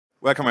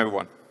Welcome,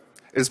 everyone.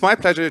 It is my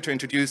pleasure to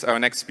introduce our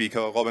next speaker,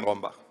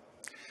 Rombach.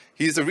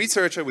 He is a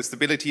researcher with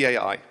Stability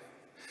AI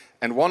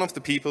and one of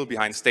the people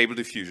behind Stable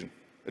Diffusion,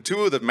 a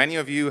tool that many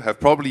of you have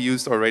probably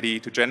used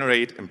already to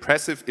generate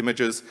impressive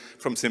images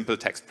from simple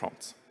text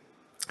prompts.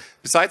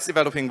 Besides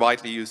developing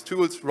widely used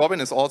tools,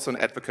 Robin is also an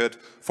advocate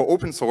for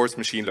open source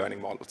machine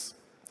learning models.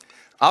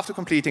 After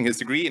completing his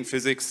degree in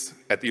physics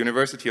at the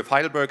University of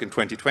Heidelberg in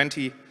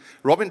 2020,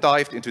 Robin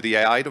dived into the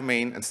AI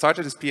domain and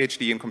started his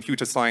PhD in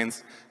computer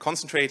science,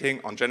 concentrating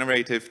on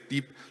generative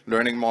deep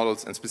learning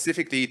models and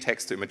specifically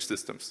text-to-image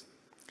systems.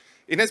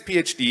 In his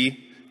PhD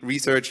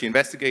research, he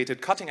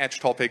investigated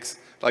cutting-edge topics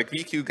like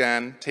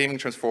VQGAN, Taming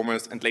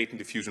Transformers, and Latent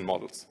Diffusion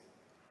Models.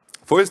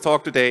 For his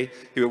talk today,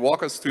 he will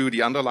walk us through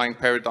the underlying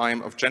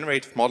paradigm of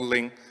generative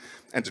modeling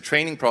and the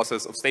training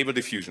process of Stable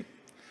Diffusion,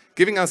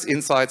 giving us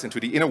insights into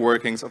the inner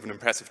workings of an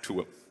impressive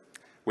tool.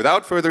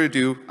 Without further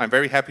ado, I'm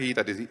very happy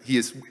that he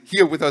is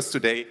here with us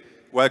today.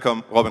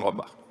 Welcome, Robin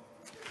Rombach.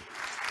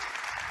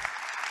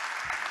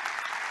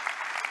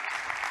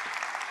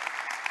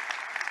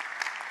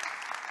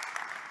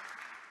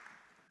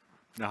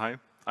 Hi,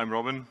 I'm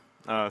Robin.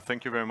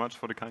 Thank you very much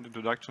for the kind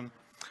introduction.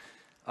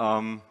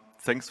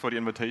 Thanks for the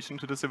invitation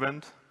to this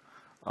event.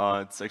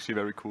 It's actually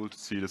very cool to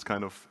see this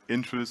kind of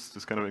interest,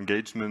 this kind of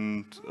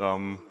engagement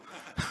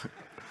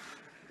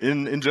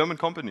in German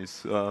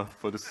companies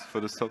for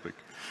this topic.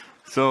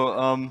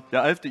 So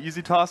yeah, I have the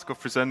easy task of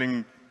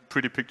presenting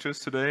pretty pictures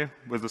today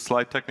with a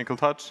slight technical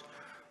touch.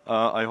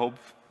 I hope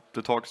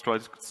the talk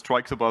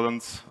strikes a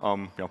balance.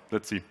 Yeah,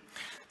 let's see.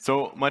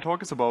 So my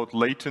talk is about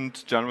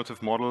latent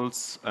generative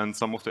models and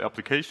some of the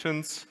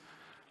applications,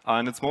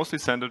 and it's mostly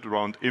centered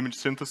around image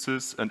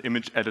synthesis and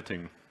image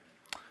editing.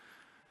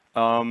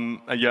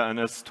 Yeah, and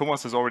as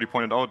Thomas has already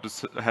pointed out,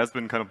 this has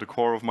been kind of the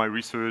core of my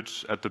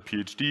research at the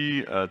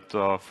PhD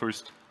at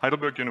first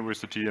Heidelberg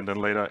University and then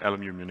later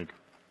LMU Munich.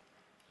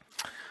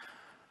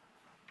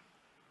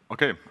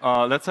 Okay,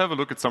 let's have a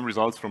look at some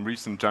results from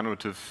recent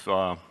generative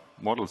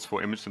models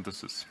for image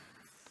synthesis.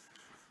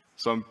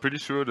 So I'm pretty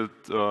sure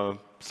that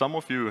some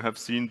of you have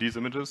seen these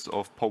images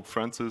of Pope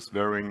Francis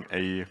wearing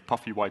a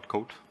puffy white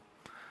coat.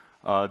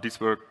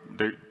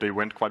 They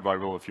went quite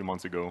viral a few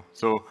months ago.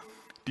 So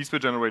these were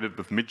generated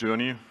with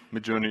Midjourney.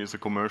 Midjourney is a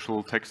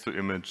commercial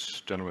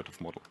text-to-image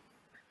generative model.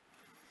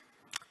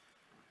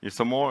 Here's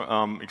some more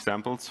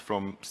examples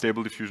from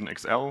Stable Diffusion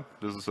XL.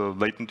 This is a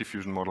latent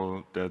diffusion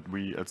model that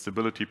we at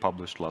Stability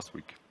published last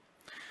week.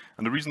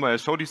 And the reason why I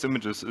show these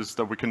images is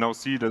that we can now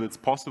see that it's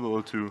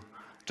possible to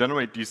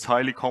generate these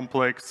highly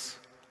complex,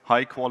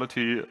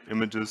 high-quality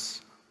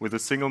images with a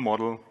single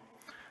model,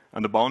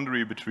 and the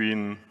boundary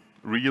between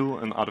real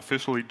and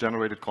artificially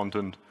generated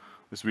content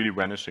is really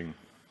vanishing.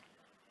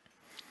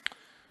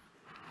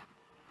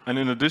 And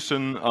in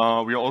addition,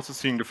 we are also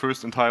seeing the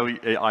first entirely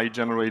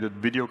AI-generated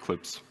video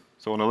clips.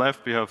 So on the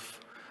left, we have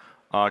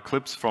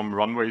clips from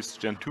Runway's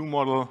Gen 2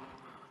 model,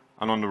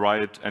 and on the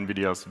right,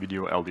 NVIDIA's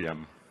Video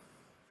LDM.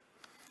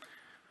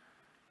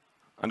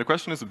 And the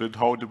question is a bit,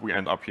 how did we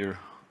end up here?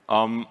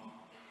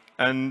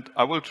 And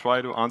I will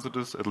try to answer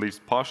this at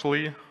least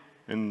partially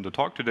in the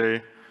talk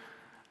today.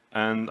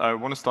 And I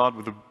want to start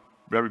with a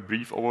very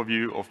brief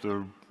overview of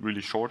the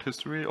really short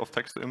history of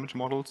text-to-image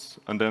models.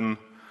 And then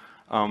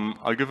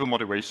I'll give a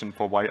motivation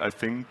for why I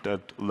think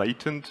that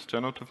latent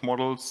generative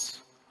models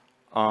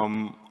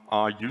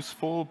are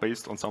useful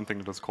based on something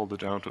that is called the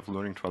generative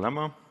learning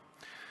trilemma.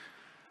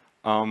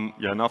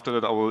 Yeah, and after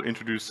that, I will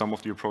introduce some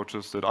of the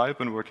approaches that I've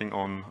been working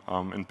on.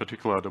 In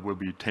particular, there will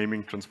be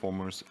taming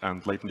transformers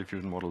and latent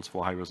diffusion models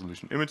for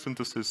high-resolution image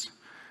synthesis.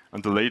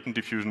 And the latent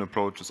diffusion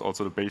approach is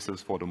also the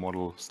basis for the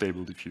model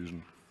Stable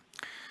Diffusion.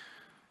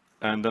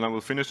 And then I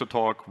will finish the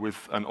talk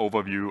with an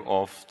overview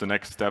of the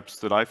next steps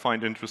that I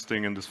find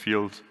interesting in this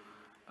field,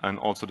 and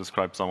also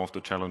describe some of the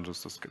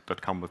challenges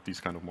that come with these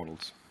kind of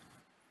models.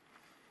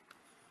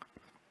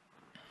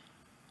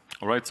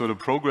 All right, so the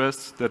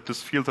progress that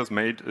this field has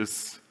made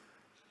is,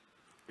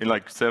 in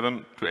like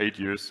 7 to 8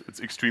 years,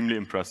 it's extremely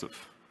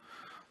impressive.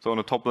 So on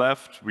the top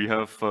left, we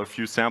have a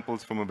few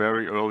samples from a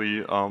very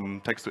early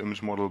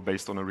text-to-image model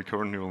based on a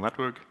recurrent neural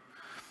network.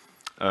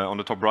 On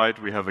the top right,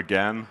 we have a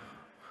GAN.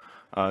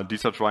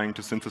 These are trying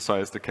to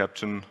synthesize the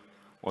caption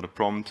or the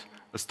prompt.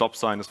 A stop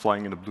sign is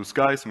flying in the blue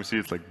skies, and we see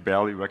it's like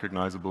barely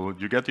recognizable.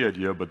 You get the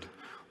idea, but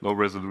low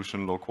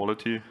resolution, low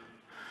quality.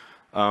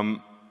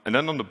 And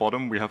then on the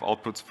bottom, we have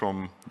outputs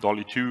from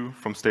Dolly 2,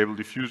 from Stable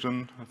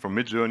Diffusion, from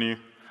Midjourney.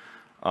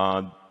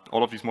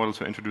 All of these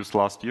models were introduced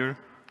last year,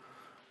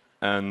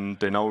 and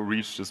they now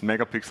reach this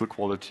megapixel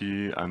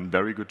quality and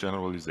very good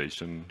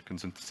generalization. You can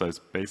synthesize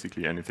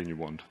basically anything you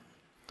want.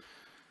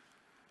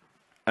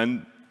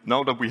 And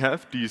now that we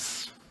have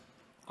these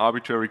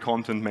arbitrary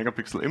content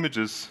megapixel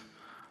images,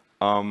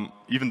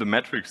 even the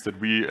metrics that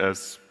we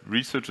as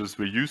researchers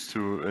were used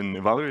to in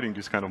evaluating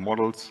these kind of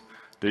models,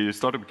 they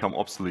start to become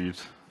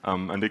obsolete.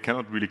 And they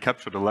cannot really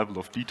capture the level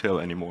of detail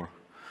anymore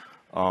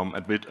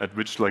at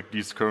which like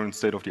these current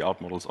state-of-the-art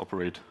models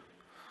operate.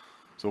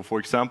 So for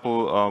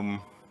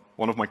example,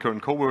 one of my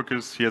current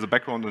coworkers, he has a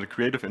background in the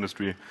creative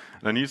industry,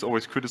 and then he's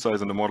always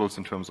criticizing the models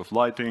in terms of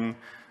lighting,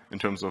 in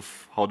terms of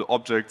how the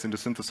objects in the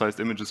synthesized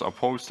images are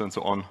posed, and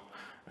so on.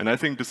 And I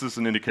think this is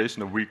an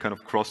indication that we kind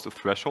of crossed the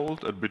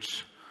threshold at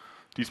which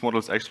these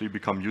models actually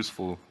become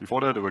useful.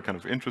 Before that, they were kind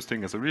of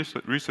interesting as a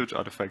research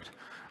artifact.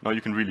 Now you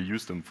can really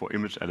use them for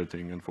image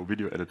editing and for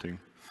video editing.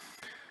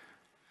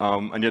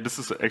 And yeah, this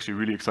is actually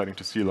really exciting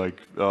to see, like,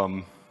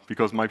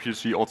 because my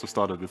PhD also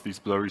started with these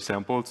blurry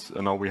samples,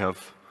 and now we have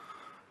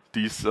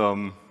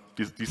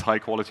these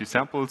high-quality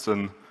samples,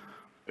 and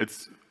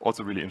it's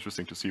also really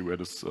interesting to see where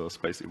this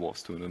space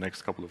evolves to in the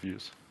next couple of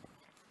years.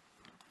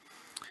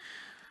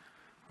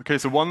 Okay,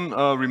 so one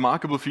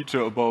remarkable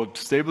feature about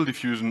Stable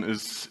Diffusion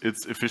is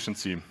its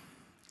efficiency.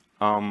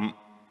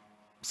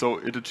 So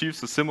it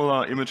achieves a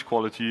similar image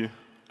quality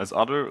as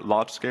other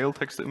large-scale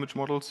text-to-image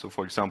models. So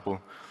for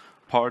example,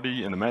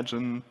 Party and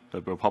Imagine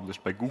that were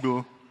published by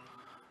Google,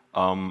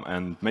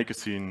 and Make a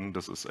Scene,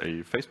 this is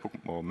a Facebook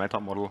or Meta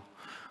model.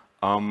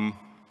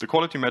 The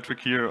quality metric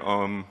here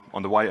on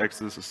the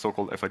y-axis is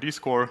so-called FID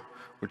score,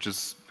 which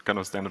is kind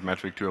of a standard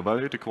metric to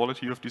evaluate the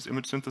quality of these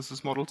image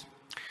synthesis models.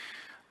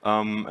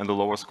 And the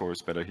lower score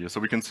is better here. So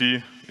we can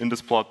see in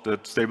this plot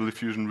that Stable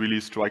Diffusion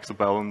really strikes a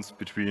balance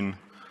between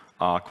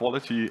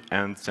quality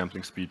and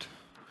sampling speed.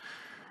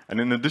 And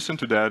in addition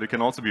to that, it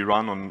can also be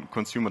run on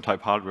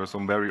consumer-type hardware,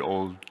 some very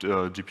old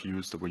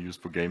GPUs that were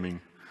used for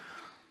gaming.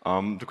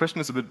 The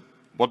question is a bit,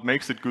 what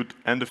makes it good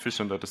and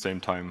efficient at the same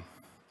time?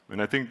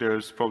 And I think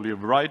there's probably a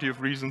variety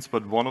of reasons,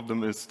 but one of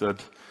them is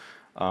that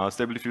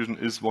Stable Diffusion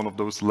is one of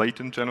those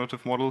latent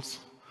generative models.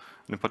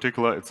 And in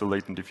particular, it's a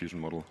latent diffusion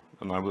model,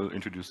 and I will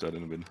introduce that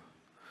in a bit.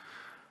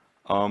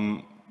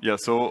 Yeah,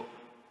 so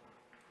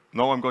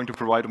now I'm going to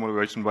provide a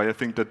motivation why I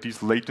think that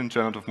these latent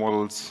generative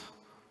models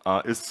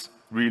is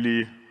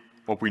really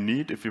what we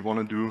need if we want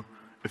to do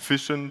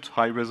efficient,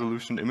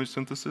 high-resolution image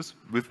synthesis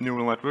with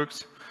neural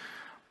networks.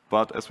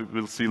 But as we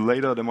will see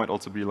later, there might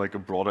also be like a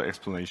broader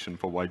explanation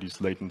for why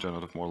these latent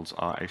generative models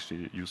are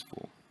actually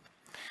useful.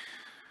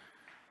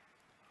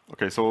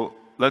 Okay, so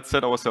let's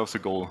set ourselves a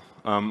goal.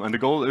 And the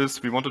goal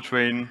is we want to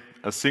train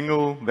a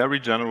single,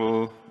 very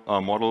general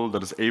model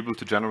that is able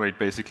to generate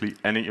basically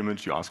any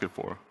image you ask it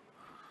for.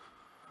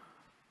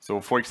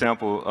 So for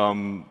example,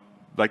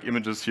 like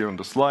images here on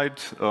the slide,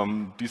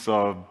 these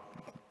are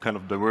kind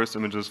of diverse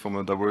images from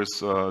a diverse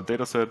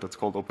data set that's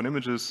called open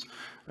images.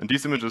 And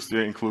these images,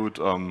 they include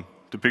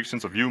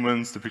depictions of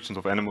humans, depictions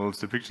of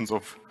animals, depictions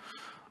of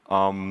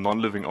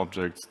non-living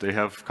objects. They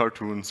have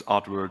cartoons,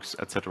 artworks,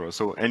 etc.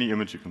 So any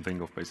image you can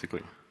think of,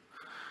 basically.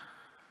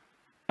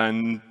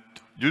 And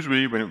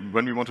usually,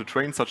 when we want to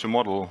train such a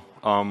model,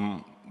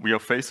 we are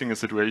facing a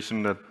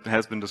situation that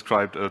has been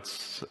described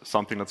as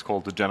something that's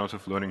called the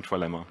generative learning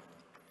trilemma.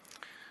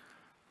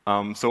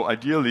 So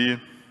ideally,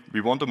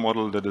 we want a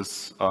model that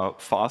is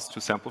fast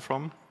to sample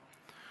from,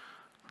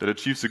 that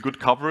achieves a good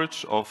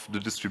coverage of the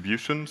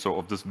distribution, so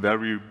of this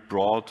very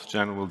broad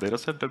general data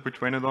set that we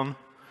train it on,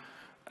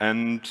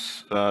 and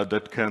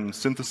that can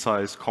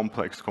synthesize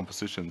complex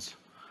compositions.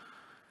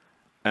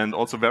 And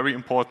also very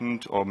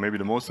important, or maybe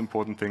the most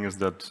important thing, is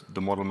that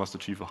the model must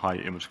achieve a high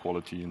image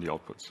quality in the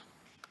outputs.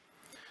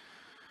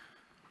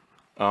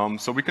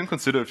 So we can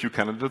consider a few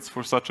candidates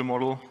for such a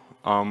model.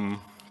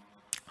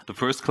 The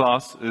first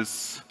class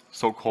is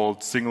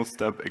so-called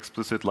single-step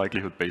explicit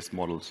likelihood-based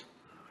models.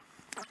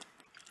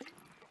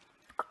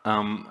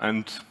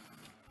 And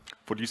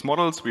for these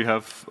models, we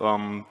have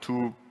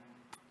two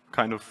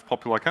kind of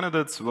popular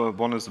candidates.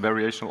 One is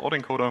variational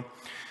autoencoder.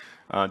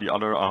 The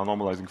other are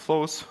normalizing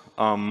flows.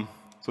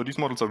 So these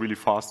models are really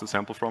fast to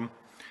sample from.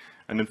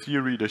 And in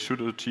theory, they should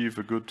achieve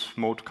a good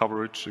mode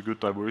coverage, a good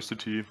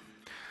diversity.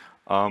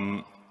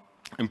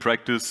 In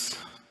practice,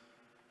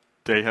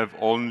 they have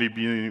only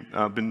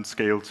been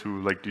scaled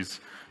to like these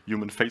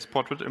human face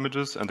portrait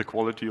images, and the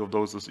quality of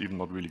those is even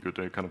not really good.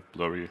 They're kind of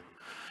blurry.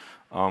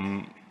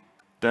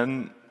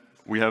 Then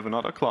we have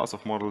another class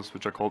of models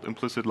which are called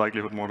implicit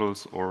likelihood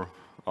models, or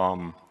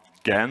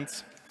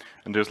GANs.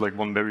 And there's like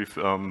one very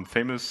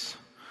famous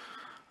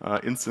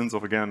instance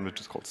of a GAN, which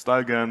is called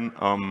StyleGAN.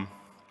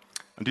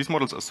 And these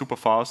models are super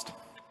fast,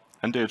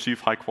 and they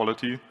achieve high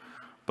quality,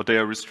 but they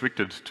are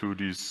restricted to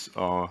these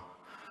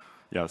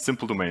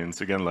simple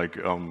domains, again, like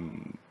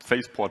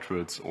face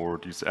portraits or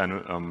these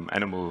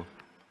animal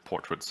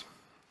portraits.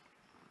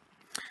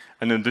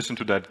 And in addition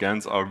to that,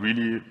 GANs are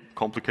really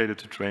complicated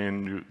to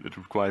train. It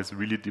requires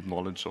really deep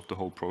knowledge of the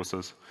whole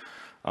process.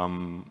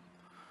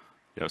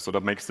 So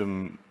that makes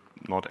them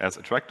not as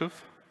attractive.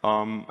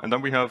 And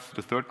then we have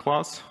the third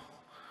class.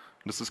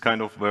 This is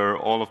kind of where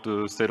all of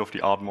the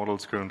state-of-the-art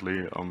models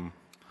currently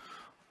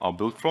are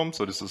built from.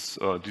 So this is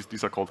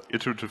these are called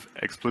iterative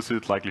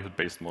explicit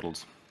likelihood-based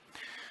models.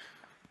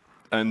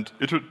 And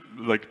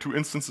like two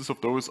instances of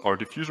those are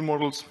diffusion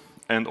models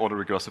and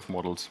autoregressive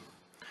models.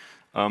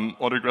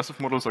 Autoregressive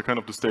models are kind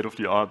of the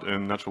state-of-the-art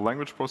in natural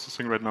language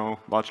processing right now.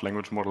 Large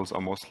language models are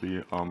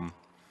mostly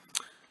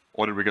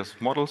autoregressive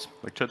models,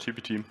 like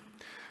ChatGPT.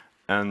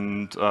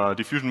 And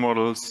diffusion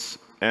models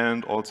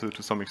and also,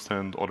 to some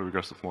extent,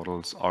 autoregressive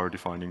models are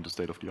defining the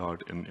state of the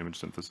art in image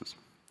synthesis.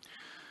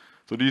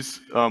 So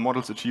these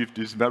models achieve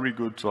these very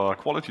good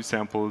quality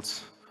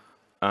samples,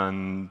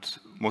 and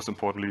most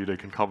importantly, they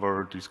can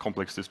cover these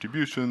complex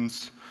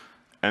distributions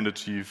and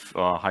achieve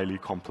highly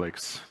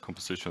complex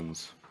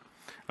compositions.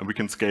 And we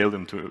can scale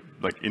them to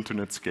like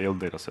internet scale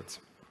data sets.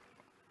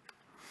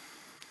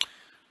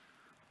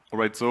 All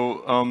right,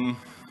 so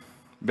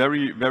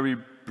very, very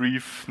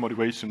brief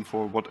motivation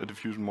for what a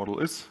diffusion model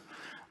is.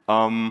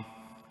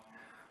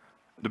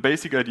 The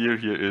basic idea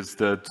here is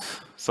that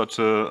such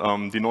a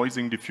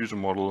denoising diffusion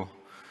model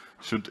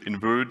should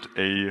invert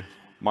a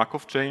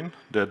Markov chain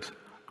that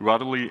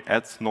gradually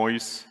adds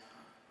noise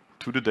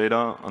to the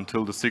data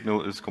until the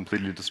signal is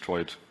completely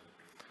destroyed.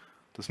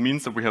 This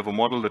means that we have a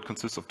model that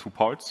consists of two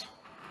parts.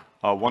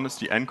 One is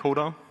the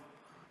encoder.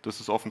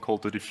 This is often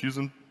called the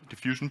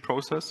diffusion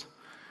process,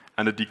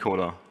 and a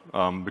decoder,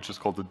 which is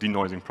called the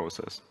denoising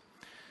process.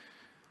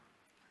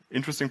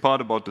 Interesting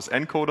part about this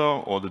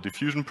encoder or the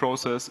diffusion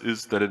process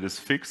is that it is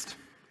fixed,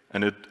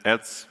 and it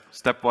adds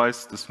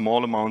stepwise the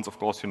small amounts of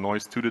Gaussian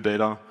noise to the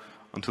data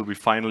until we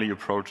finally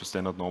approach a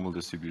standard normal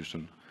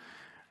distribution.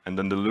 And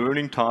then the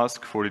learning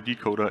task for the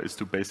decoder is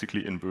to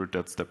basically invert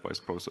that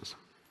stepwise process.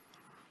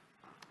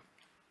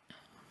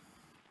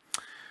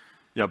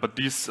 Yeah, but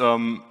these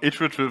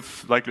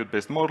iterative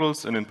likelihood-based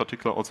models, and in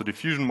particular also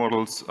diffusion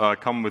models,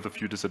 come with a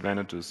few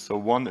disadvantages. So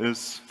one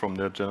is, from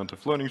their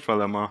generative learning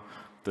trilemma,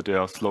 that they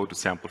are slow to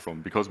sample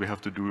from, because we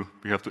have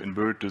to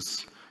invert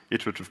this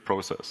iterative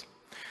process,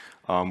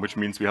 which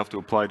means we have to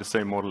apply the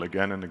same model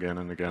again and again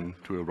and again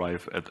to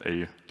arrive at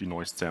a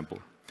denoised sample.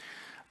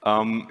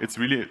 It's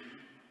really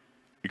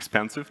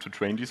expensive to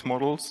train these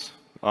models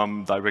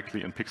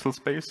directly in pixel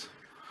space,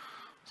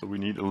 so we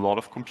need a lot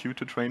of compute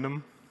to train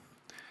them.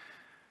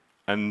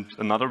 And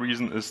another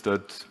reason is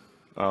that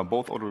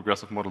both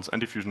autoregressive models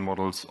and diffusion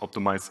models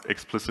optimize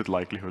explicit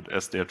likelihood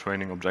as their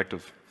training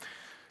objective.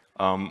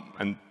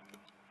 And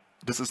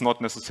this is not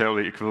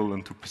necessarily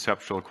equivalent to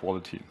perceptual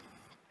quality.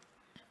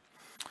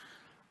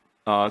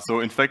 So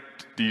in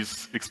fact,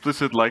 these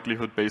explicit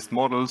likelihood-based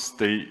models,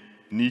 they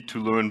need to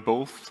learn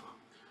both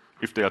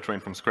if they are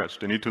trained from scratch.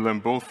 They need to learn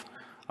both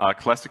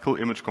classical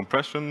image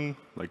compression,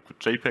 like the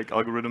JPEG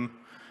algorithm,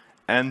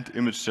 and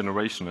image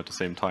generation at the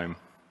same time.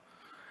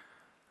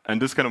 And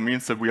this kind of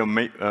means that we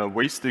are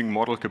wasting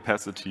model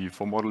capacity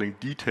for modeling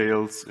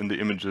details in the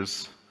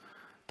images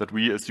that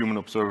we as human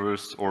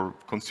observers or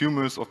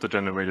consumers of the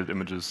generated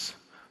images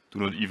do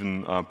not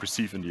even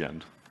perceive in the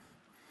end.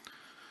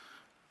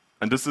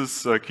 And this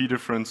is a key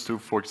difference to,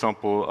 for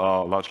example,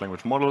 large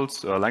language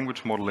models,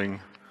 language modeling.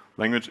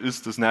 Language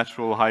is this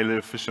natural, highly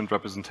efficient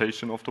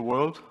representation of the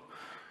world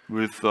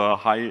with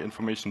high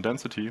information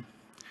density.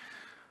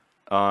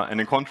 And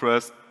in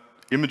contrast,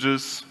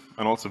 images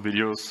and also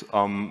videos,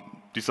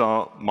 these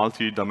are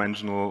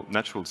multi-dimensional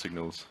natural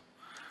signals,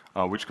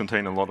 which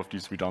contain a lot of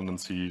these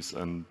redundancies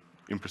and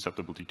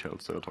imperceptible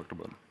details that I talked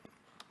about.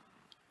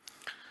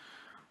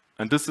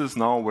 And this is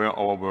now where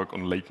our work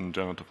on latent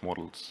generative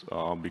models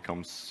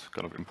becomes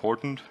kind of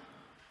important.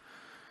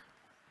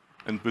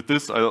 And with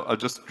this, I'll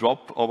just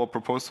drop our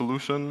proposed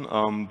solution,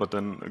 but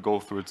then go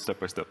through it step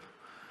by step.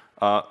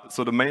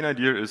 So the main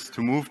idea is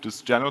to move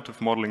this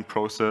generative modeling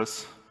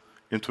process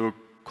into a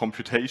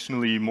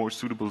computationally more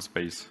suitable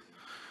space.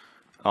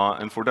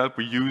 And for that,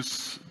 we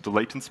use the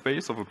latent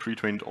space of a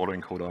pre-trained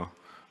autoencoder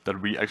that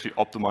we actually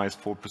optimize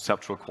for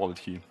perceptual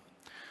quality.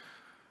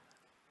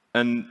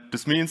 And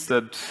this means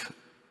that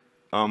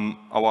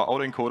our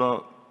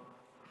autoencoder,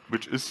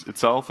 which is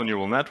itself a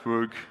neural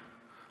network,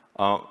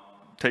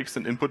 takes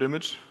an input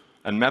image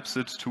and maps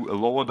it to a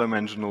lower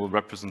dimensional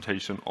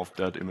representation of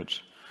that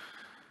image.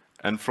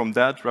 And from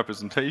that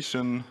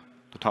representation,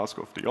 the task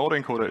of the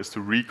autoencoder is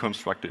to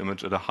reconstruct the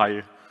image at a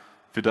high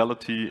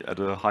fidelity, at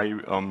a high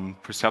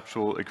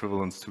perceptual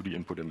equivalence to the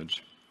input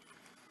image.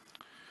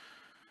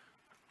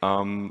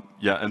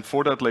 And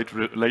for that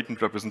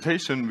latent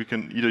representation, we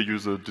can either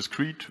use a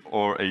discrete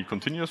or a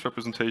continuous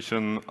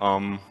representation.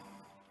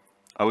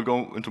 I will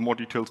go into more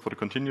details for the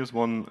continuous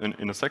one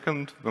in a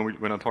second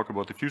when I talk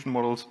about diffusion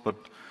models, but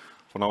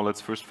for now,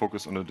 let's first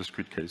focus on the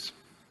discrete case.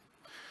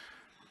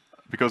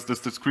 Because this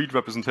discrete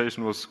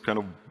representation was kind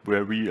of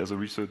where we as a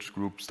research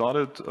group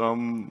started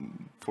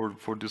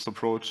for this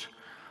approach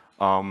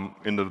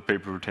in the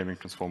paper Taming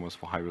Transformers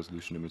for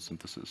high-resolution image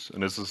synthesis.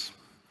 And this is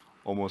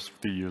almost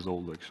 3 years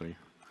old, actually.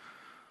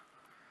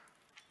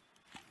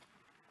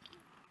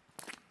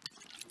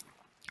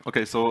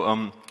 Okay,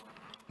 so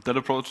that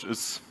approach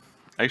is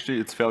actually,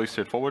 it's fairly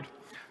straightforward.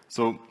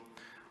 So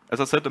as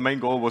I said, the main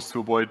goal was to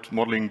avoid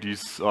modeling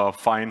these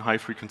fine,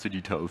 high-frequency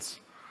details.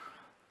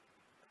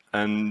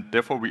 And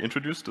therefore, we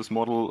introduced this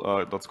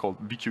model that's called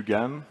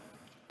VQGAN.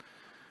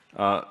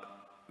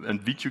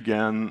 And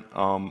VQGAN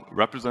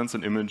represents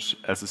an image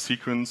as a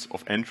sequence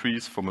of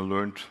entries from a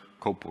learned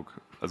codebook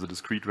as a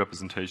discrete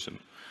representation.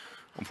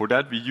 And for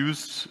that, we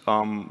used,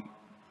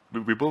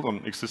 we built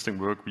on existing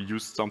work. We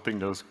used something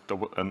that was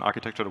an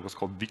architecture that was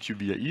called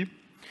VQVAE.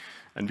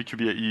 And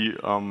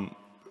VQGAE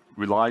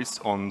relies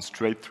on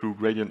straight-through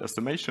gradient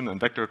estimation and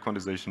vector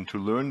quantization to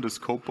learn this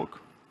codebook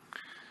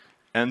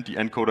and the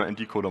encoder and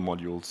decoder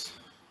modules.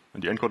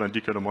 And the encoder and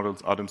decoder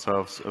modules are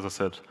themselves, as I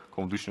said,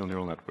 convolutional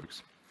neural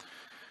networks.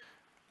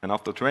 And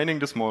after training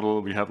this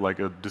model, we have like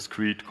a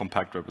discrete,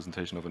 compact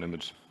representation of an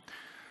image.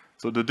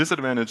 So the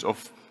disadvantage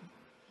of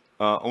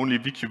only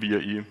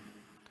VQGAE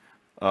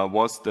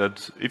was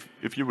that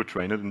if you would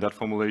train it in that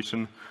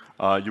formulation,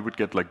 you would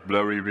get like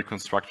blurry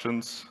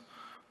reconstructions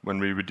when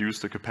we reduce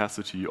the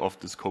capacity of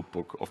this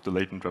codebook, of the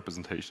latent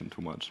representation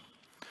too much.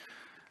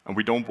 And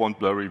we don't want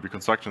blurry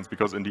reconstructions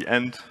because in the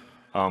end,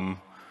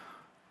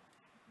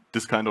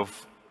 this kind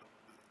of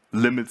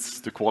limits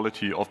the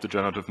quality of the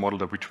generative model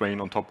that we train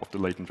on top of the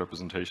latent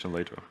representation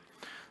later.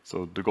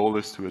 So the goal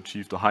is to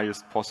achieve the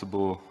highest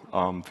possible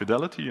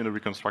fidelity in the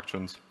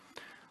reconstructions,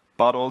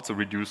 but also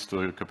reduce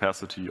the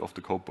capacity of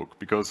the codebook.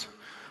 Because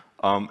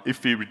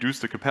if we reduce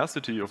the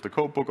capacity of the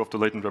codebook of the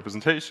latent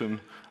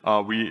representation,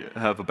 we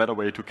have a better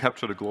way to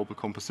capture the global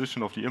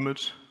composition of the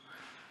image,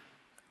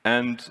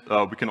 and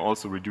we can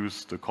also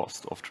reduce the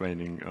cost of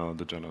training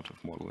the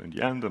generative model in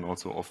the end, and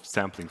also of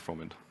sampling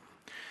from it.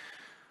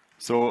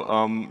 So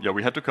yeah,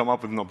 we had to come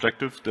up with an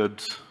objective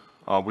that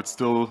would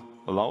still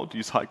allow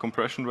these high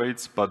compression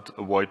rates, but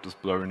avoid this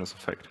blurriness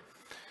effect.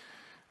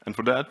 And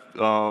for that,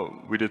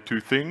 we did two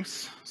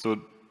things. So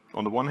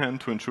on the one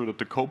hand, to ensure that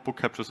the codebook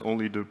captures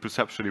only the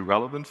perceptually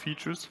relevant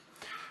features,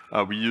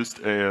 we used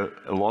a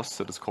loss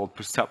that is called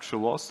perceptual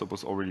loss that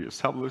was already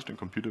established in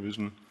computer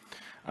vision.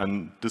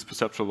 And this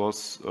perceptual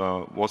loss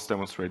was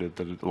demonstrated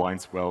that it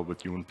aligns well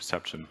with human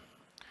perception.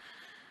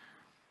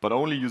 But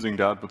only using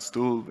that would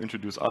still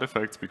introduce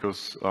artifacts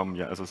because,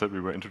 yeah, as I said, we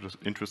were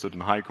interested in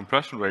high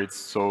compression rates.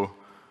 So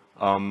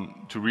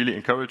to really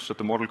encourage that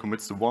the model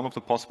commits to one of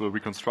the possible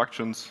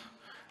reconstructions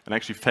and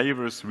actually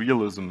favors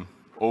realism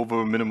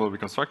over minimal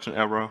reconstruction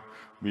error,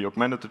 we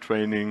augmented the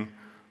training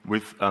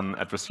with an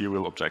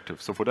adversarial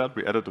objective. So for that,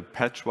 we added a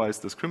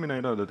patchwise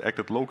discriminator that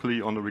acted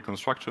locally on the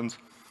reconstructions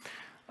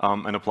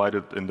and applied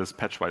it in this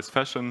patchwise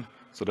fashion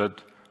so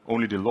that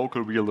only the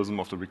local realism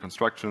of the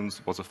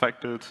reconstructions was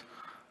affected.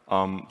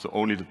 So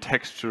only the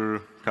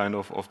texture kind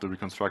of the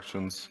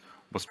reconstructions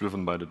was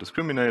driven by the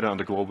discriminator, and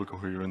the global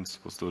coherence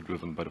was still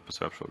driven by the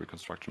perceptual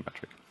reconstruction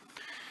metric.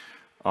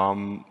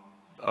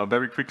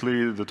 Very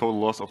quickly, the total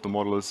loss of the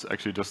model is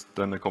actually just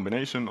then a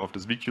combination of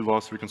this VQ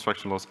loss,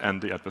 reconstruction loss,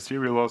 and the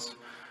adversarial loss.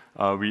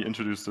 We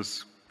introduced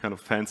this kind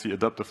of fancy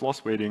adaptive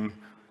loss weighting,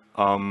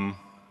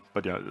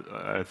 but yeah,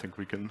 I think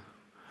we can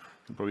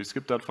probably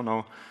skip that for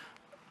now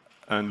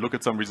and look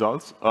at some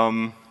results.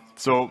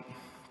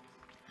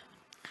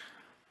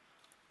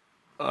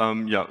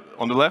 Yeah,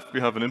 on the left we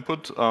have an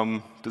input,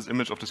 this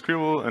image of the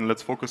scribble, and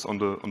let's focus on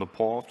the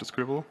paw of the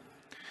scribble.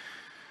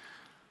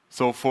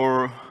 So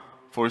for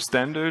a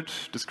standard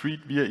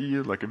discrete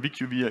VAE, like a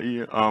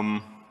VQGAE,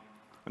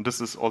 and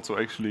this is also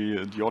actually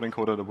the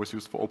autoencoder that was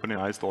used for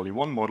OpenAI's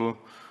DALL-E1 model,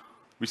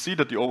 we see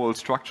that the overall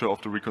structure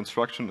of the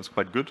reconstruction is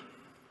quite good,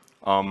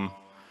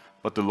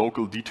 but the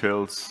local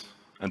details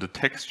and the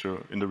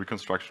texture in the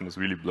reconstruction is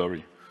really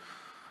blurry.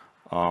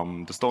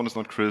 The stone is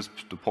not crisp,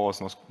 the paw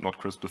is not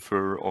crisp, the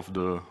fur of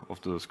the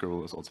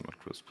squirrel is also not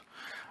crisp.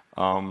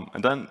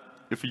 And then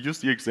if we use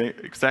the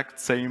exact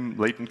same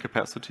latent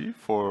capacity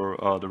for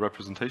the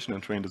representation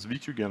and train this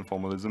VQGAN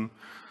formalism,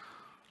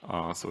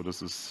 so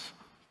this is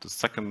the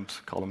second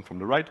column from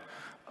the right,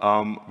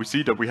 we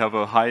see that we have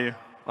a high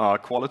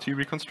quality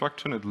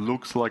reconstruction. It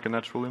looks like a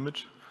natural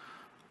image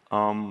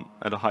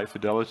at a high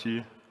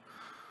fidelity,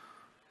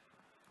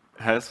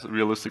 has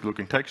realistic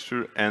looking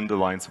texture, and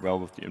aligns well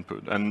with the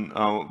input. And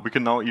we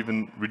can now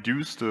even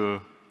reduce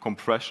the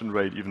compression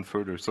rate even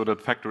further. So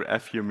that factor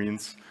F here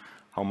means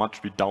how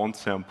much we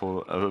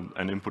downsample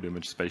an input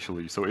image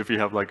spatially. So if we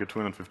have like a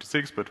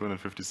 256 by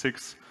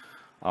 256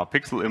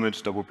 pixel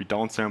image, that would be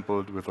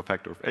downsampled with a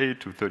factor of 8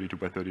 to 32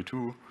 by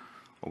 32,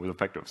 or with a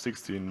factor of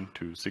 16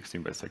 to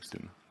 16 by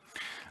 16.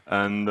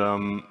 And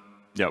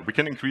yeah, we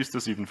can increase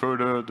this even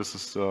further. This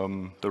is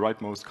the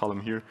rightmost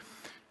column here.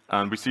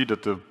 And we see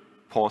that the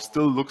paw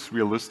still looks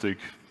realistic,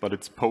 but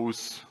its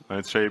pose and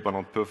its shape are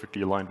not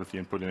perfectly aligned with the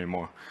input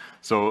anymore.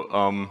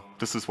 So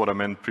this is what I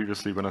meant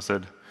previously when I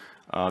said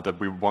that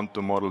we want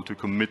the model to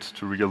commit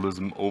to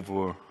realism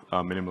over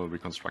minimal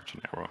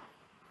reconstruction error.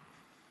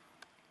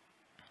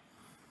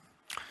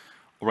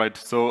 All right,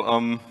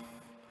 so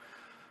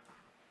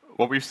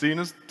what we've seen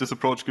is this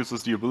approach gives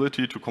us the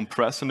ability to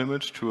compress an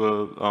image to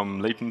a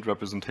latent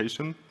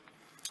representation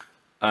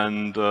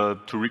and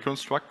to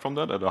reconstruct from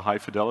that at a high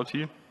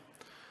fidelity.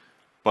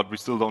 But we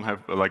still don't have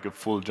like a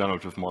full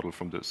generative model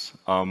from this,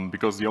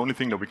 because the only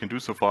thing that we can do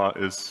so far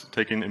is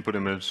taking an input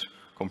image,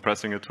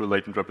 compressing it to a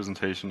latent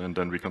representation, and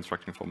then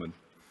reconstructing from it.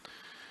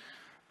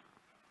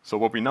 So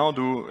what we now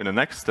do in the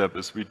next step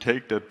is we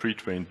take that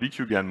pre-trained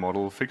VQGAN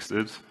model, fix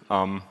it,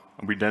 and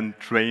we then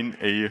train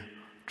a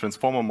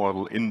transformer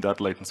model in that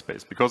latent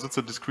space. Because it's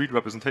a discrete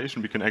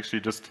representation, we can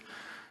actually just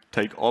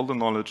take all the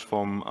knowledge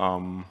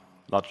from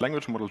large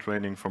language model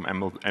training from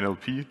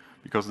NLP,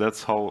 because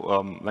that's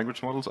how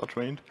language models are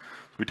trained.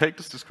 So we take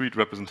this discrete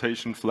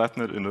representation,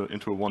 flatten it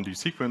into a 1D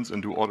sequence,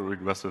 and do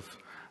autoregressive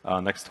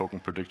next token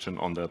prediction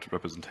on that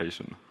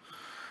representation.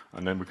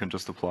 And then we can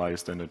just apply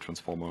standard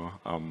transformer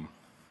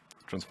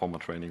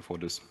training for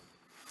this.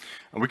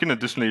 And we can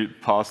additionally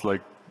pass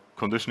like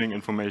conditioning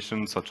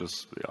information, such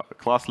as a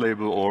class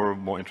label, or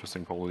more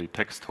interesting, probably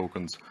text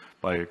tokens,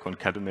 by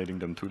concatenating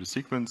them to the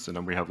sequence. And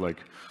then we have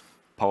like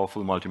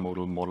powerful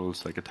multimodal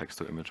models, like a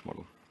text-to-image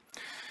model.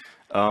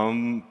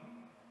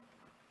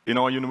 In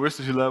our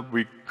university lab,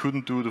 we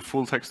couldn't do the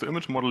full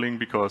text-to-image modeling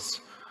because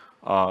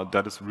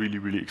that is really,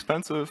 really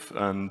expensive.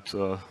 And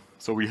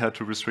so we had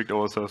to restrict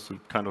ourselves to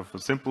kind of a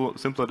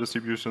simpler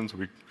distribution. So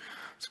we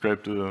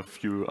scraped a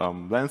few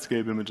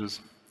landscape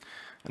images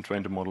and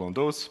trained the model on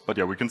those. But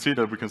yeah, we can see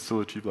that we can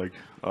still achieve like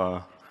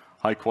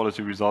high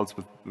quality results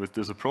with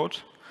this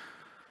approach.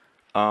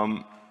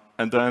 And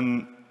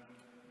then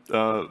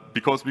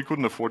because we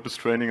couldn't afford this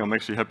training, I'm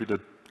actually happy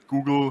that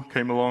Google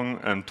came along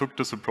and took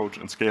this approach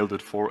and scaled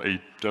it for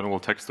a general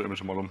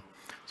text-to-image model.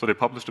 So they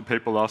published a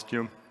paper last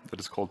year that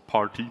is called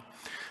PART-T.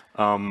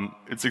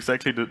 It's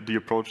exactly the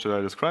approach that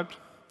I described,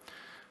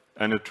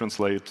 and it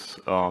translates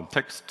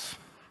text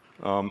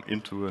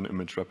into an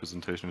image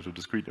representation, into a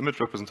discrete image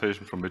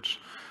representation from which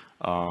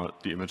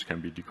the image can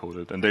be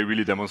decoded. And they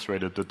really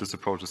demonstrated that this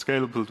approach is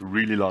scalable to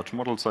really large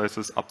model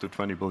sizes, up to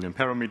 20 billion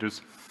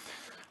parameters,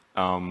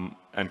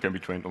 and can be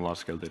trained on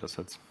large-scale data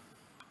sets.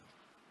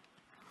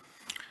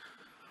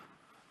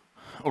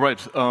 All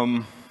right,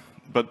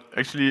 but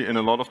actually in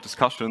a lot of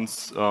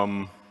discussions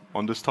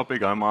on this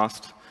topic, I'm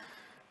asked,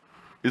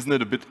 isn't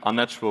it a bit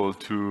unnatural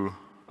to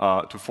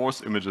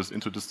force images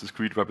into this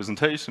discrete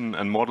representation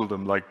and model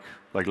them like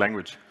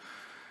language?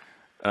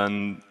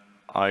 And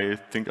I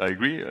think I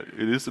agree.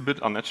 It is a bit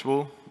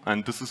unnatural,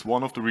 and this is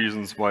one of the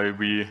reasons why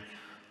we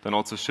then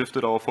also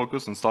shifted our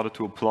focus and started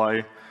to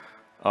apply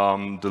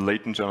the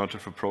latent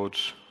generative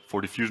approach for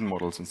diffusion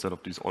models instead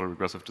of these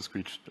autoregressive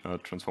discrete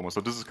transformers.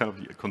 So this is kind of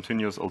the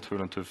continuous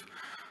alternative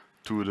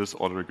to this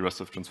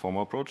autoregressive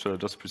transformer approach that I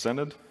just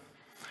presented.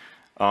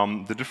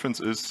 The difference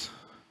is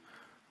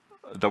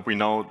that we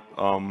now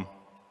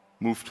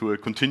move to a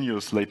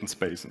continuous latent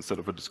space instead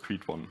of a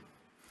discrete one.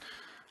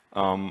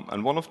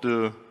 And one of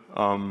the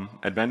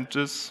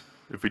advantages,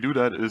 if we do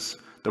that, is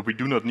that we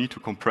do not need to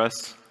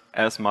compress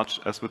as much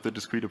as with the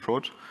discrete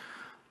approach,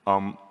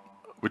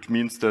 which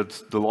means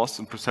that the loss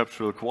in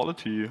perceptual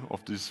quality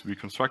of these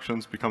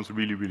reconstructions becomes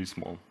really, really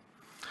small.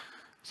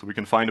 So we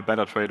can find a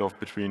better trade-off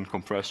between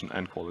compression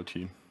and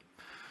quality.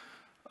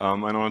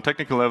 And on a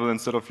technical level,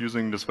 instead of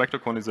using this vector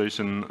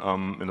quantization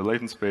in the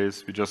latent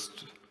space, we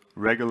just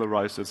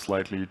regularize it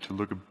slightly to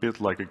look a bit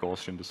like a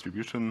Gaussian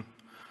distribution,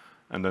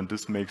 and then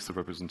this makes the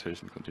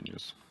representation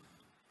continuous.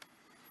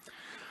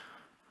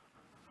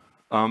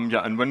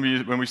 Yeah, and when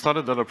we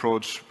started that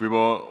approach, we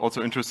were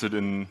also interested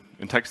in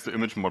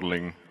text-to-image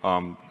modeling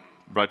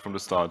right from the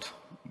start.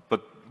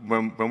 But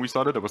when we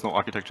started, there was no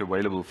architecture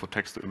available for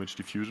text-to-image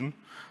diffusion.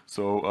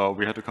 So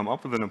we had to come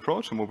up with an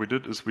approach, and what we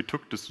did is we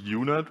took this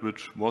UNet,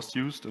 which was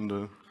used in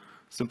the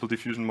simple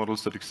diffusion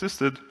models that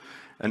existed,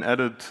 and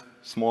added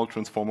small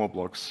transformer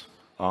blocks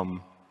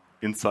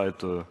inside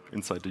the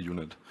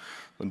UNet.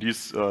 And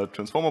these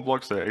transformer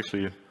blocks are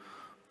actually,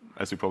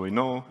 as you probably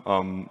know,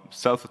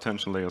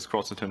 self-attention layers,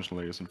 cross-attention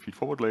layers, and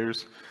feed-forward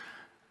layers.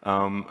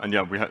 And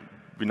yeah,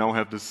 we now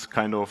have this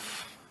kind of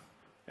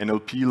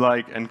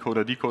NLP-like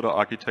encoder-decoder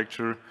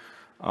architecture.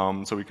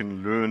 So we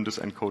can learn this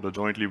encoder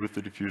jointly with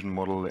the diffusion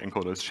model. The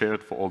encoder is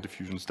shared for all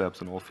diffusion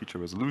steps and all feature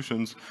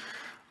resolutions.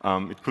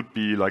 It could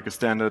be like a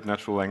standard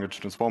natural language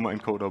transformer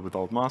encoder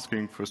without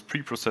masking, first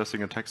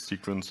pre-processing a text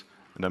sequence,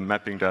 and then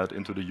mapping that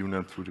into the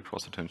UNet through the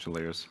cross-attention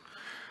layers.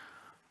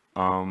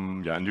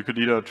 Yeah, and you could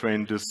either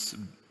train this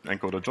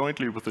encoder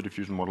jointly with the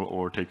diffusion model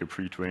or take a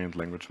pre-trained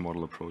language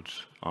model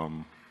approach.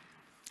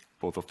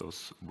 Both of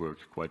those work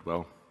quite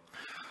well.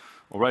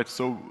 All right,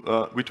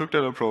 so we took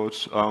that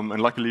approach, and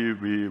luckily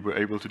we were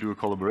able to do a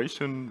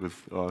collaboration with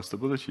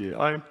Stability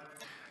AI,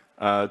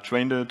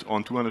 trained it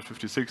on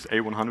 256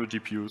 A100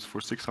 GPUs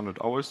for 600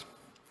 hours,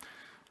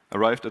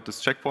 arrived at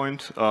this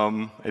checkpoint,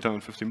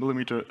 850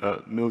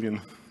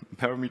 million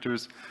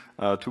parameters,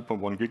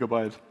 2.1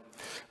 gigabyte.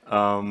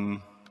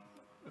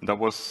 That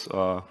was,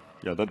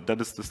 yeah,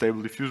 that is the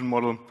Stable Diffusion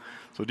model.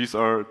 So these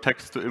are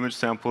text-to-image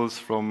samples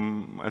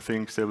from, I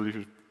think, Stable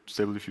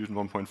Diffusion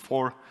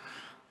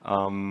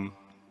 1.4.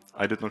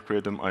 I did not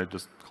create them, I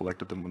just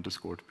collected them on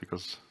Discord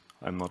because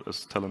I'm not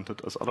as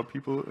talented as other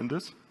people in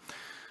this.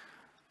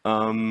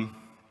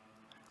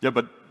 Yeah,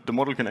 but the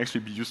model can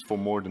actually be used for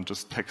more than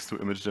just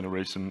text-to-image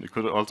generation. It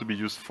could also be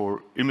used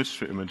for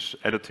image-to-image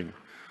editing.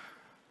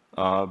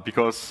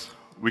 Because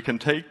we can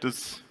take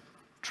this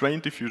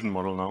trained diffusion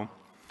model now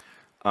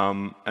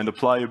and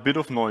apply a bit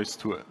of noise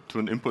to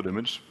an input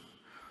image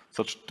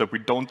such that we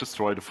don't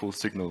destroy the full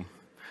signal.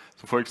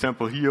 So for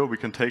example, here we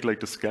can take like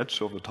the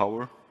sketch of the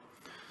tower,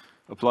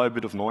 apply a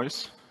bit of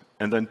noise,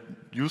 and then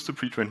use the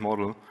pre-trained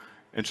model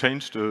and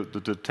change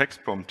the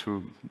text prompt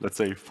to, let's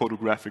say,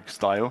 photographic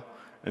style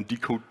and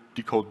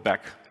decode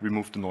back,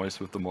 remove the noise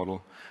with the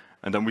model.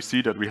 And then we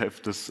see that we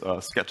have this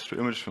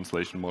sketch-to-image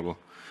translation model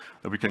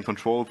that we can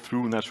control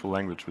through natural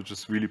language, which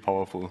is really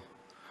powerful.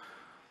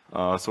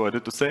 So I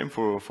did the same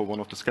for one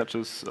of the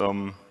sketches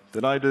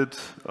that I did,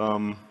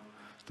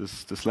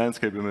 this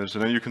landscape image.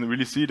 And then you can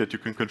really see that you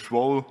can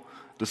control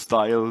the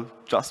style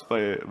just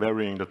by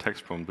varying the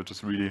text prompt, which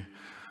is really,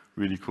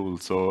 really cool.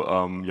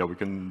 So yeah, we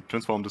can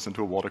transform this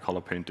into a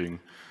watercolor painting,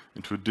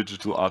 into a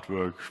digital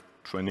artwork,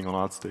 trending on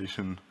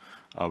ArtStation.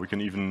 We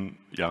can even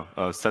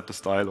set the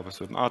style of a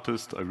certain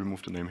artist. I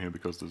removed the name here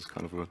because this is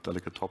kind of a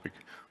delicate topic,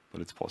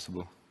 but it's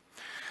possible.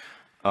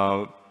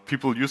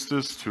 People use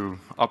this to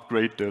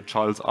upgrade their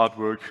child's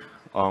artwork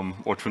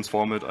or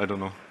transform it, I don't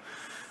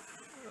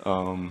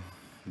know.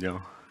 Yeah.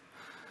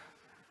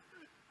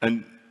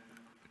 And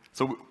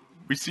so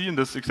we see in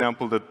this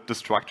example that the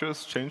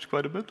structures change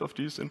quite a bit of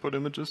these input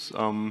images,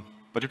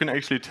 but you can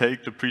actually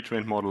take the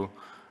pre-trained model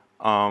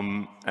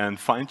and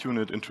fine-tune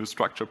it into a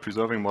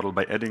structure-preserving model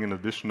by adding an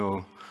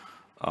additional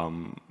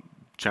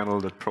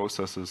channel that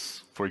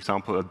processes, for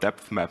example, a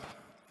depth map.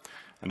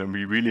 And then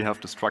we really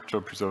have the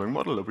structure-preserving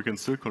model that we can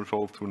still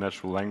control through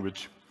natural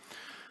language.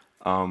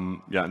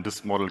 Yeah, and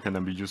this model can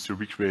then be used to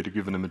recreate a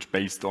given image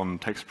based on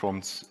text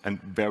prompts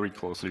and very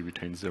closely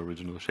retains the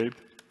original shape.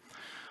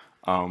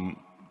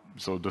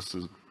 So this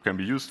can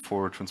be used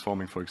for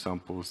transforming, for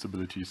example,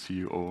 Stability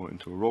CEO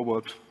into a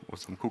robot or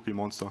some cookie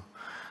monster.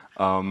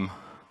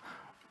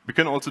 We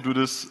can also do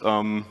this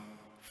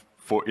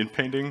for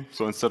in-painting.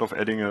 So instead of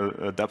adding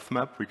a depth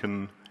map, we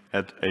can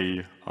add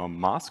a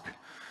mask.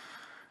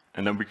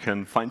 And then we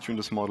can fine-tune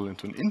this model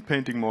into an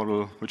in-painting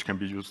model, which can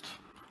be used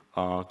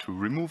to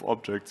remove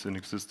objects in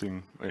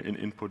existing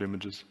input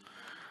images.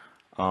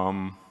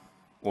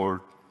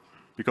 Or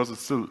because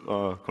it's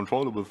still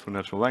controllable through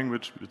natural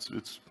language,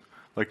 it's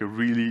like a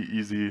really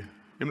easy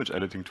image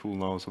editing tool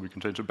now. So we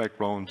can change the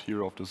background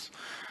here of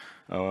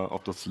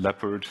this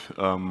leopard,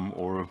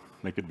 or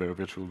make it wear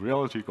virtual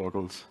reality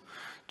goggles,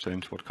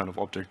 change what kind of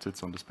object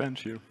sits on this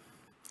bench here.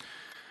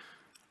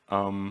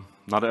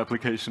 Another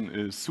application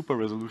is super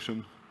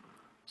resolution.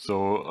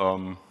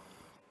 So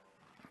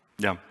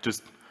yeah,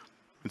 just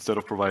instead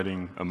of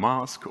providing a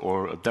mask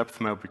or a depth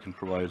map, we can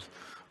provide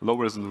a low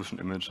resolution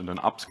image and then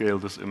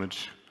upscale this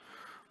image,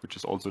 which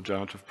is also a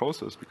generative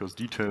process because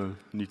detail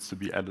needs to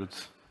be added,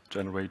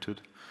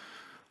 generated.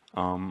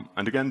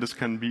 And again, this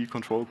can be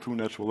controlled through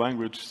natural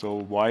language. So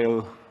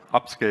while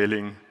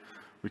upscaling,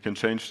 we can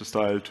change the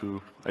style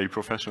to a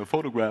professional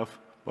photograph,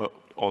 but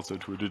also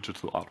to a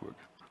digital artwork.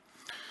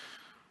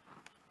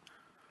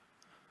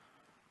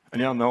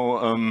 And yeah,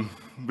 now,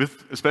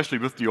 especially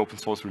with the open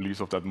source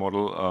release of that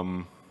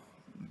model,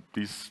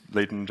 these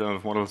latent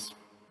generative models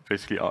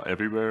basically are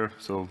everywhere.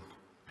 So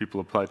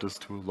people apply this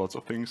to lots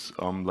of things,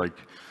 like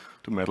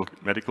to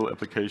medical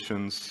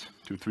applications,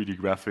 to 3D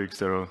graphics.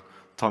 There are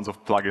tons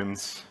of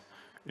plugins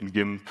in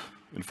GIMP,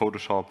 in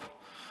Photoshop.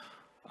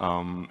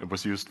 It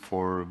was used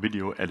for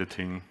video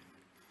editing.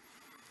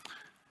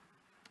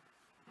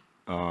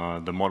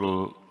 The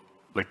model,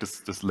 like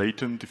this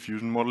latent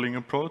diffusion modeling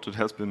approach, it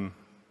has been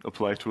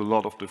applied to a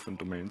lot of different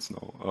domains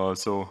now.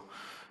 So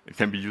it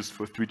can be used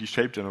for 3D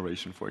shape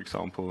generation, for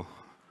example.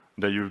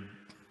 There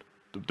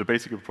the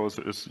basic approach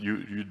is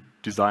you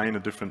design a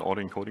different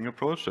autoencoding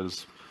approach.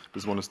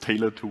 This one is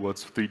tailored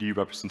towards 3D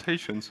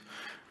representations,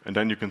 and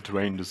then you can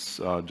train this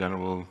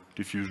general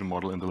diffusion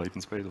model in the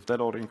latent space of that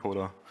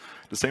autoencoder.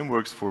 The same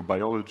works for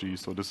biology.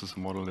 So this is a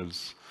model that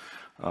is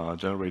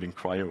generating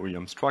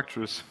cryo-EM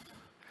structures.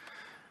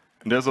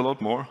 And there's a lot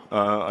more.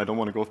 I don't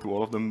want to go through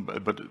all of them,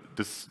 but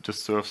this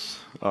just serves,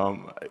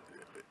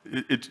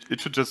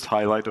 it should just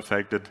highlight the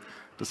fact that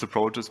this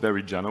approach is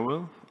very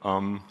general.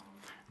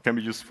 It can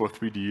be used for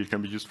 3D, it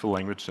can be used for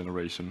language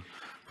generation,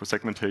 for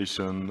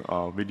segmentation,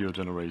 video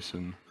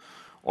generation,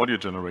 audio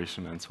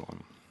generation, and so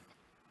on.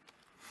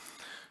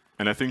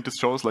 And I think this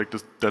shows like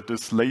that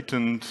this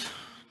latent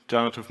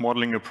generative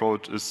modeling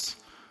approach is,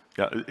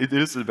 yeah, it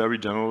is a very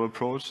general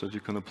approach that you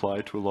can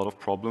apply to a lot of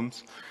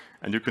problems.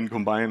 And you can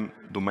combine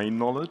domain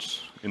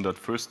knowledge in that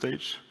first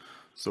stage.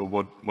 So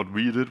what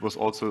we did was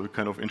also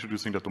kind of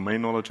introducing that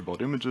domain knowledge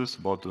about images,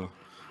 about the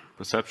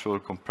perceptual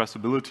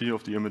compressibility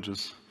of the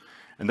images,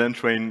 and then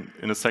train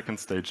in a second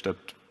stage that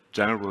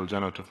general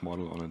generative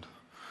model on it.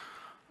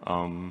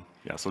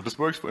 Yeah, so this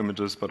works for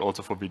images, but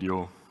also for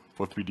video,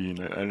 for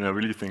 3D. And I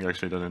really think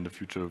actually that in the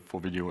future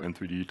for video and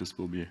 3D, this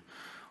will be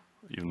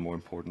even more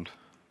important.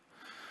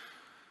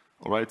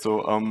 All right,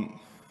 so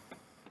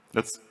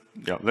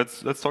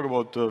let's talk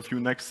about a few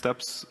next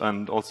steps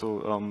and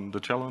also the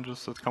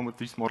challenges that come with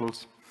these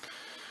models.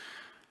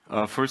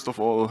 First of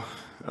all,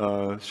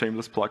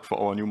 shameless plug for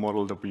our new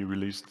model that we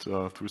released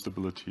through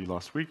Stability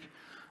last week.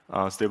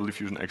 Stable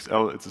Diffusion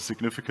XL, it's a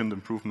significant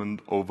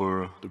improvement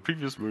over the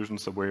previous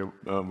versions that were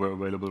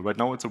available. Right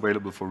now it's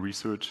available for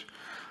research,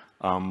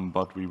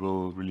 but we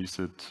will release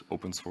it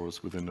open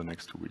source within the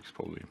next 2 weeks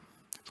probably.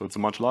 So it's a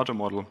much larger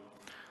model.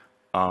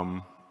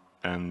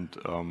 And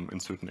in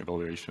certain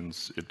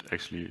evaluations, it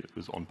actually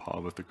is on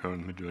par with the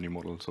current Midjourney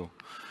model, so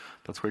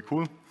that's quite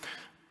cool.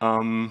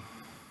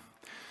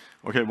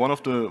 Okay, one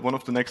of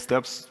the next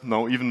steps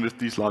now, even with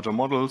these larger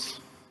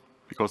models,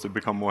 because they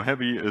become more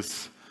heavy,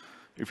 is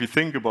if you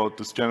think about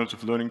this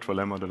generative learning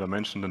trilemma that I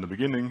mentioned in the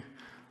beginning,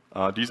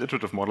 these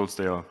iterative models,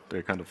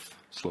 they're kind of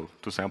slow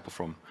to sample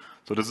from.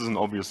 So this is an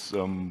obvious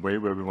way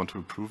where we want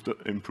to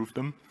improve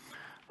them.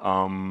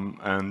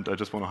 And I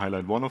just want to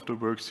highlight one of the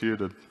works here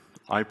that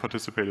I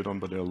participated on,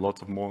 but there are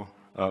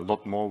a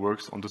lot more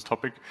works on this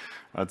topic.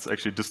 It's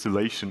actually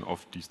distillation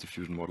of these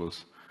diffusion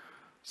models.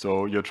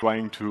 So you're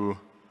trying to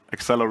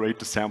accelerate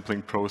the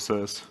sampling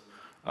process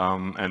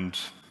and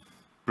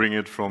bring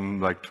it from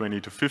like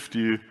 20 to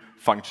 50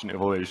 function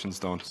evaluations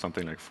down to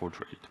something like 4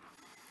 to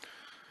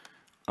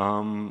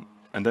 8.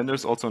 And then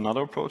there's also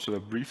another approach that I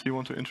briefly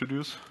want to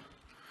introduce.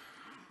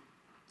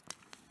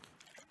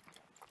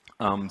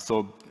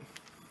 So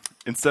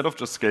instead of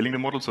just scaling the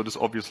model, so this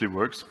obviously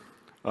works,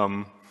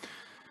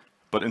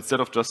 but instead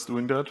of just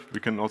doing that, we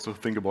can also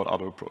think about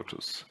other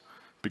approaches.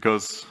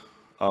 Because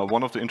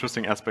one of the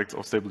interesting aspects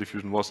of Stable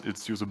Diffusion was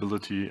its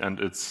usability and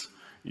its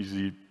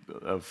easy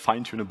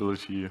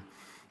fine-tunability,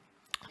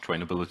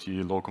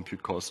 trainability, low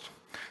compute cost.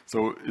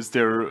 So is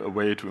there a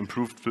way to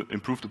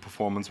improve the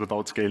performance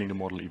without scaling the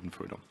model even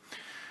further?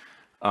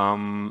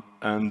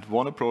 And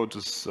one approach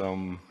is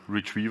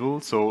retrieval.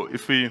 So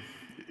if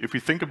we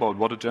think about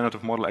what a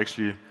generative model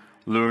actually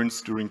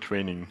learns during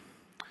training,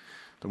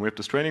 then we have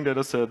this training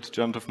data set,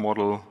 generative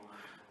model,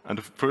 and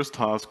the first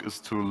task is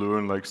to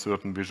learn like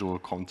certain visual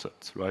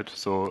concepts, right?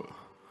 So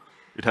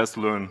it has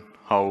to learn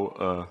how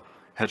a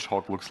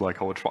hedgehog looks like,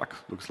 how a truck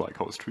looks like,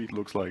 how a street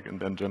looks like, and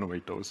then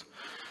generate those.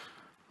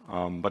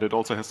 But it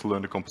also has to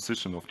learn the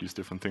composition of these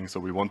different things. So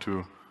we want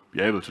to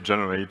be able to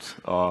generate,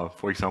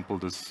 for example,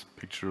 this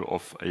picture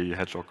of a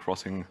hedgehog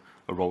crossing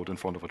a road in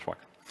front of a truck.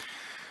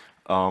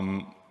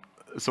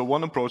 So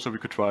one approach that we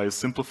could try is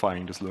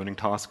simplifying this learning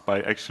task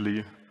by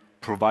actually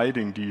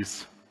providing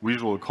these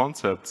visual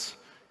concepts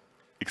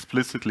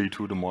explicitly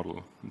to the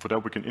model. And for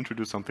that, we can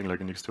introduce something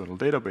like an external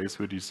database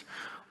where these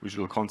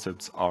visual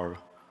concepts are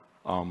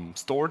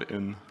stored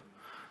in,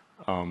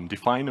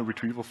 define a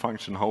retrieval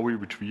function, how we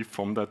retrieve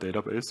from that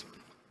database,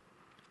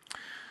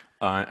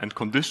 and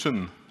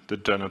condition the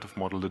generative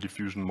model, the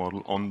diffusion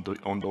model,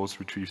 on those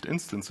retrieved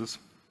instances.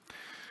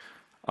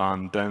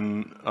 And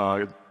then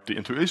the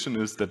intuition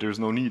is that there's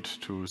no need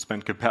to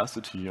spend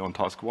capacity on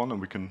task 1,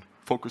 and we can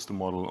focus the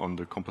model on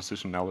the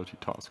compositionality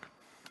task.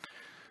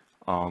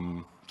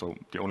 So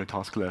the only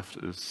task left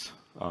is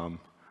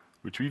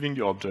retrieving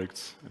the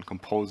objects and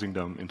composing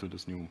them into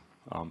this new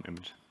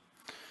image.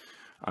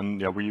 And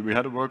yeah, we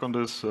had to work on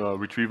this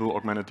retrieval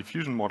augmented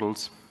diffusion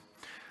models.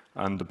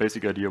 And the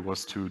basic idea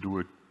was to do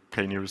a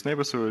k-nearest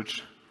neighbor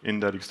search in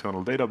that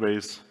external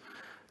database,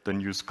 then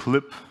use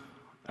clip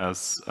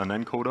as an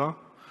encoder,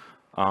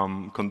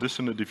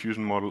 condition the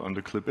diffusion model on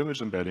the clip image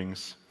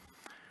embeddings,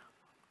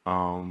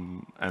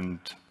 and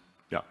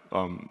yeah,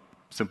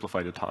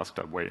 simplify the task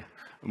that way.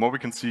 And what we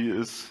can see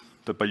is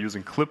that by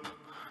using clip,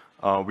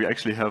 we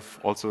actually have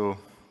also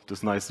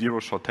this nice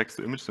zero-shot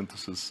text-to-image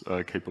synthesis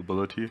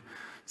capability.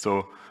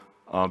 So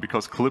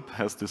because clip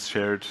has this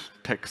shared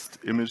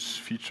text-image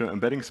feature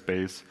embedding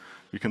space,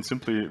 we can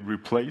simply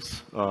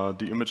replace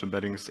the image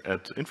embeddings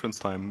at inference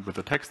time with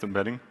a text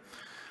embedding.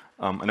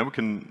 And then we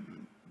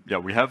can, yeah,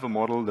 we have a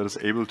model that is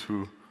able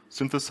to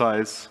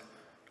synthesize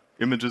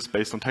images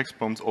based on text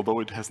prompts, although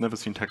it has never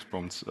seen text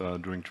prompts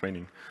during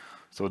training.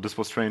 So this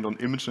was trained on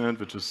ImageNet,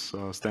 which is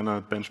a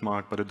standard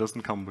benchmark, but it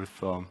doesn't come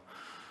with,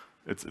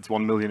 it's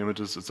 1 million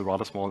images. It's a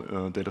rather small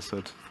data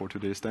set for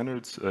today's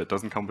standards. It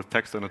doesn't come with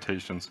text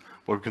annotations,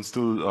 but we can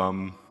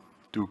still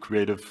do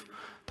creative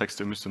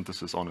text-to-image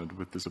synthesis on it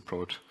with this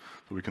approach.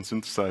 So we can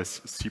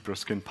synthesize zebra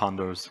skin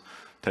pandas,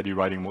 teddy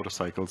riding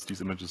motorcycles.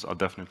 These images are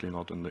definitely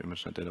not in the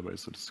ImageNet database,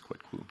 so this is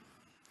quite cool.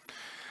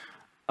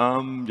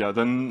 Yeah,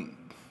 then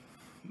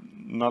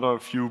another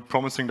few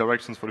promising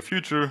directions for the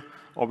future.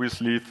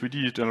 Obviously,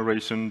 3D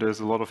generation,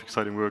 there's a lot of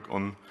exciting work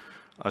on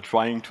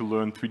trying to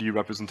learn 3D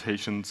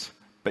representations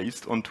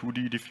based on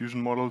 2D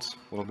diffusion models.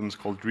 One of them is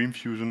called Dream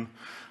Fusion.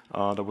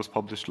 That was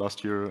published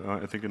last year,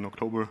 I think in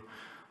October.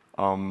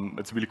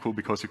 It's really cool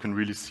because you can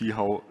really see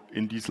how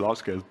in these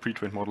large-scale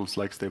pre-trained models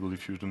like Stable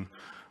Diffusion,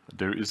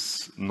 there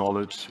is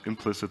knowledge,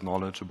 implicit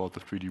knowledge about the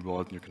 3D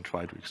world, and you can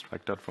try to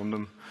extract that from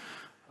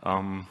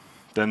them.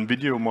 Then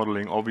video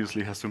modeling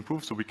obviously has to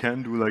improve, so we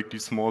can do like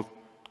these small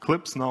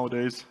clips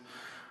nowadays,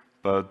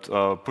 but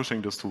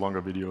pushing this to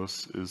longer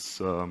videos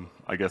is,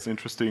 I guess,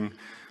 interesting.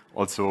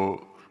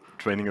 Also,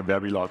 training a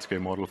very large-scale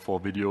model for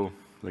video,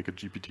 like a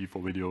GPT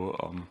for video,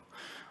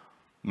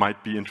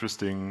 might be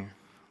interesting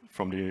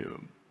from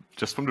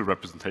just from the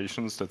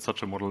representations that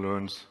such a model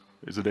learns.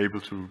 Is it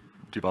able to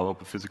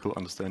develop a physical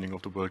understanding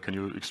of the world? Can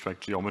you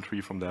extract geometry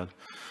from that?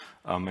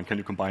 And can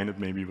you combine it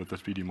maybe with the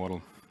 3D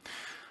model?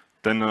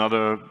 Then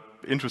another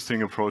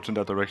interesting approach in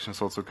that direction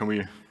is also, can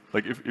we,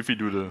 like if we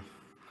do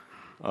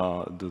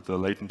the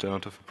latent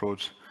generative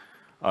approach,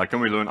 can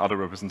we learn other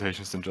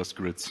representations than just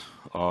grids?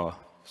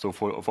 So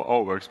for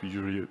our works, we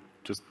usually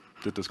just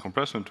did this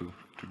compression to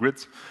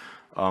grids.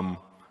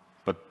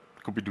 But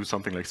could we do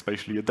something like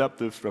spatially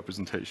adaptive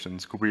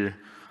representations? Could we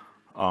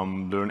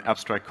learn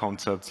abstract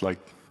concepts like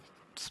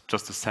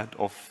just a set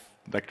of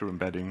vector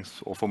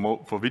embeddings? Or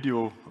for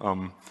video,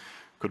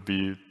 could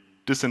we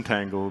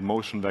disentangle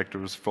motion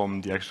vectors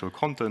from the actual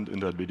content in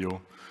that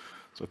video?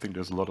 So I think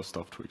there's a lot of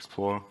stuff to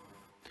explore.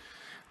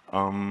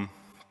 And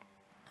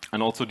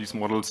also these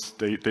models,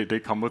 they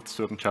come with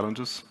certain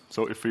challenges.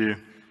 So if we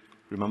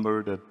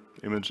remember that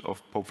image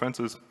of Pope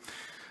Francis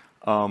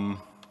and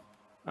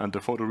the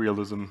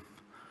photorealism,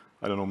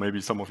 I don't know, maybe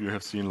some of you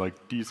have seen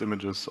like these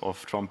images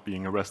of Trump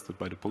being arrested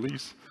by the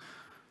police.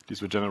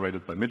 These were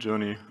generated by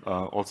Midjourney,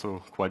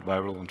 also quite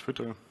viral on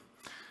Twitter.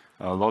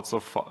 Lots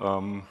of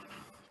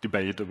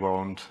debate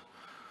around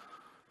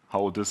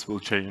how this will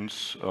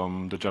change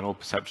the general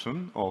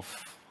perception of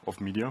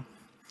media.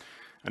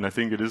 And I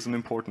think it is an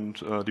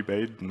important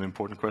debate, an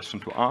important question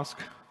to ask.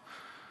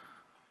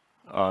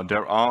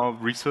 There are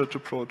research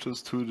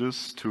approaches to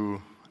this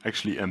to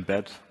actually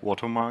embed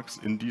watermarks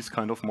in these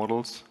kind of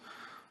models,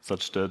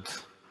 such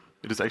that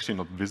it is actually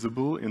not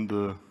visible in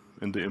the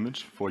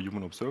image for a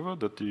human observer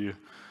that the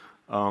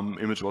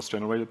image was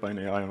generated by an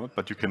AI or not,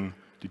 but you can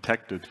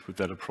detect it with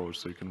that approach.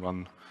 So you can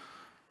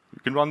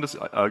run this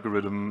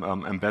algorithm,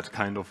 embed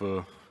kind of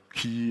a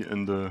key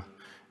in the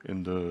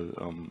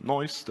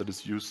noise that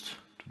is used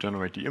to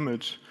generate the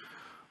image,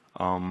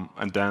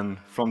 and then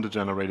from the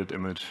generated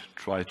image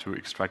try to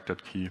extract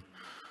that key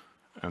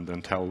and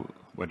then tell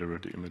whether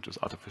the image is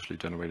artificially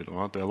generated or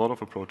not. There are a lot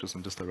of approaches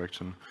in this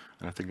direction,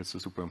 and I think it's a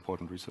super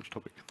important research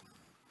topic.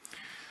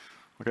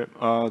 Okay,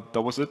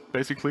 that was it,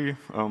 basically.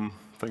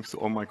 Thanks to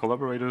all my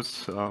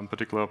collaborators, in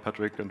particular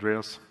Patrick,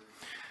 Andreas.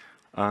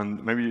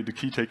 And maybe the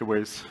key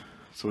takeaways.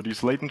 So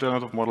these latent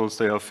generative models,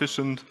 they are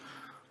efficient,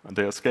 and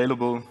they are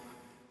scalable.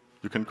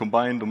 You can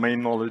combine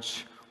domain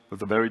knowledge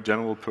with a very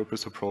general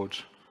purpose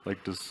approach,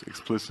 like this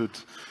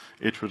explicit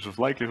iterative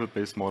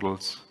likelihood-based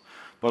models.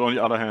 But on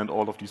the other hand,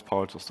 all of these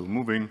parts are still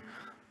moving,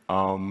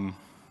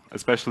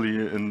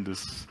 especially in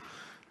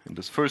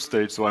this first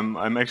stage. So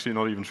I'm actually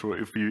not even sure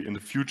if we in the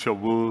future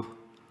will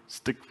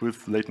stick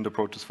with latent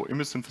approaches for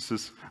image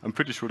synthesis. I'm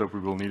pretty sure that we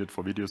will need it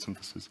for video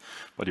synthesis.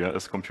 But yeah,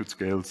 as compute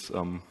scales,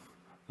 and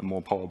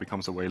more power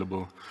becomes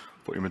available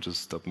for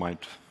images, that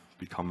might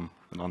become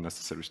an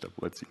unnecessary step.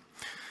 Let's see.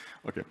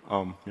 Okay,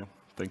 yeah,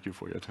 thank you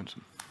for your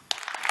attention.